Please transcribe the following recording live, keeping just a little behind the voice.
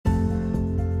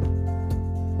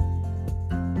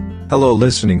Hello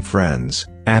listening friends,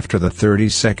 after the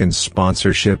 30-second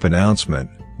sponsorship announcement,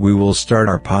 we will start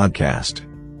our podcast.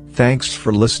 Thanks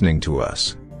for listening to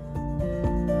us.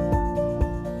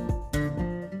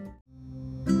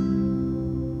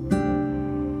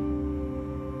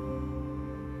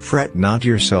 Fret not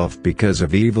yourself because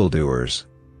of evildoers.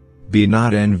 Be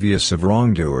not envious of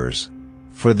wrongdoers,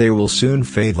 for they will soon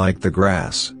fade like the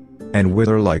grass, and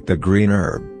wither like the green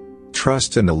herb.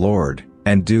 Trust in the Lord,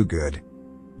 and do good.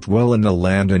 Dwell in the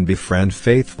land and befriend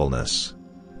faithfulness.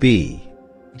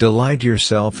 Delight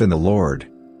yourself in the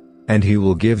Lord, and He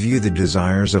will give you the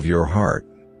desires of your heart.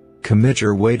 Commit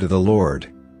your way to the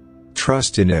Lord.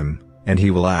 Trust in Him, and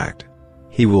He will act.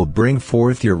 He will bring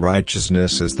forth your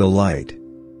righteousness as the light,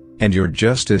 and your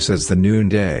justice as the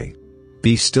noonday.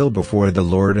 Be still before the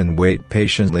Lord and wait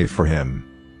patiently for Him.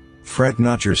 Fret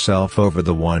not yourself over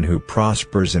the one who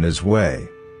prospers in his way,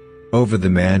 over the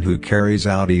man who carries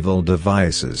out evil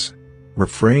devices.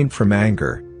 Refrain from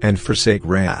anger, and forsake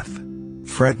wrath.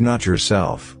 Fret not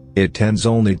yourself, it tends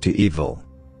only to evil.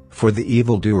 For the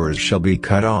evildoers shall be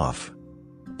cut off.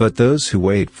 But those who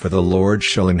wait for the Lord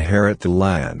shall inherit the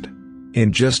land.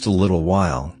 In just a little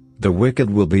while, the wicked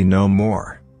will be no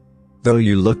more. Though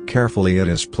you look carefully at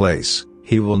his place,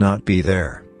 he will not be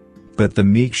there. But the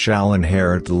meek shall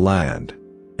inherit the land,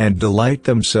 and delight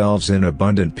themselves in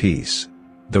abundant peace.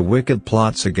 The wicked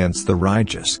plots against the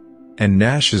righteous, and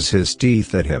gnashes his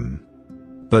teeth at him.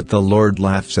 But the Lord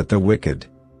laughs at the wicked,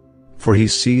 for He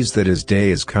sees that his day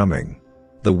is coming.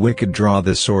 The wicked draw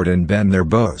the sword and bend their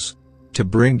bows, to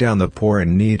bring down the poor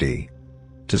and needy,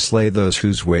 to slay those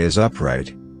whose way is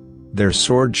upright. Their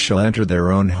sword shall enter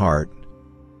their own heart,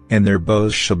 and their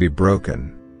bows shall be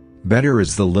broken. Better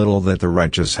is the little that the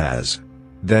righteous has,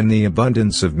 than the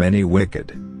abundance of many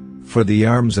wicked. For the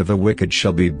arms of the wicked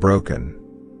shall be broken,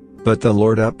 but the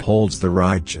Lord upholds the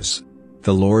righteous.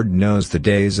 The Lord knows the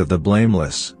days of the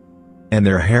blameless, and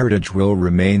their heritage will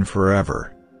remain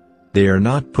forever. They are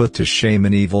not put to shame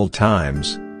in evil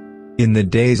times. In the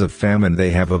days of famine they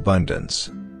have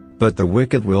abundance. But the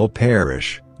wicked will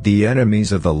perish. The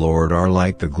enemies of the Lord are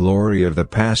like the glory of the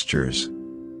pastures.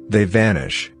 They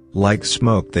vanish, like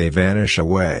smoke they vanish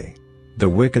away. The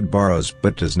wicked borrows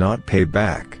but does not pay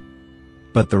back,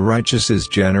 but the righteous is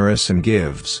generous and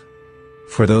gives.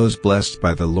 For those blessed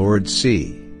by the Lord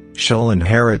shall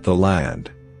inherit the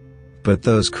land, but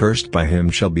those cursed by Him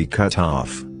shall be cut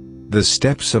off. The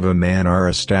steps of a man are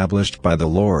established by the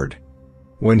Lord,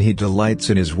 when he delights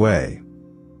in his way.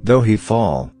 Though he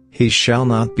fall, he shall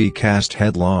not be cast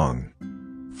headlong,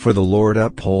 for the Lord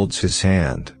upholds his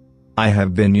hand. I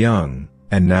have been young,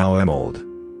 and now am old,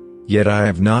 yet I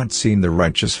have not seen the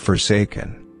righteous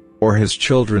forsaken, or his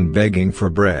children begging for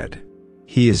bread.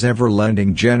 He is ever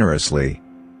lending generously,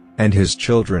 and his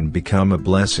children become a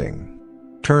blessing.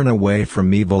 Turn away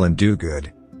from evil and do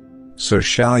good, so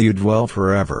shall you dwell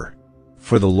forever.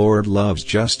 For the Lord loves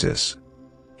justice.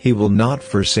 He will not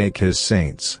forsake His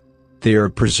saints. They are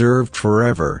preserved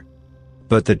forever.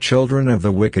 But the children of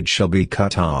the wicked shall be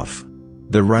cut off.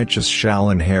 The righteous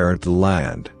shall inherit the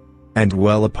land, and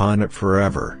dwell upon it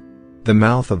forever. The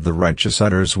mouth of the righteous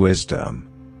utters wisdom,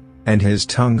 and his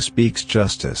tongue speaks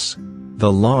justice.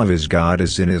 The law of his God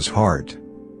is in his heart.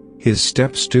 His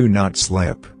steps do not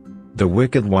slip. The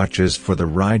wicked watches for the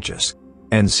righteous,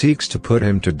 and seeks to put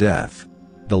him to death.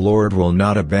 The Lord will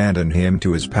not abandon him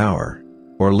to his power,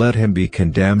 or let him be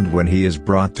condemned when he is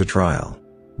brought to trial.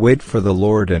 Wait for the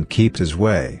Lord and keep His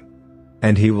way,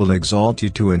 and He will exalt you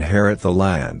to inherit the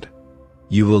land.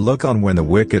 You will look on when the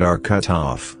wicked are cut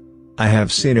off. I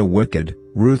have seen a wicked,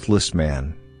 ruthless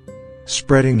man,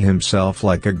 spreading himself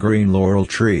like a green laurel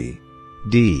tree.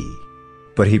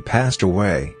 But he passed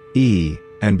away,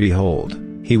 and behold,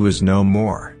 he was no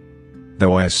more.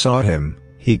 Though I sought him,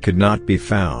 he could not be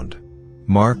found.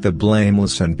 Mark the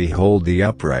blameless and behold the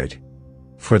upright.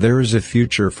 For there is a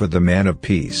future for the man of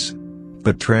peace.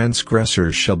 But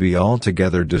transgressors shall be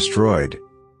altogether destroyed.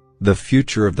 The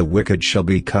future of the wicked shall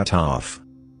be cut off.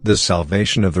 The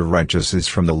salvation of the righteous is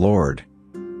from the Lord.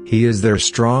 He is their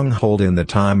stronghold in the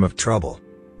time of trouble.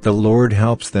 The Lord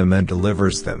helps them and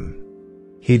delivers them.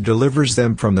 He delivers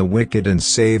them from the wicked and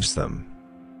saves them,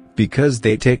 because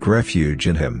they take refuge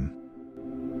in Him.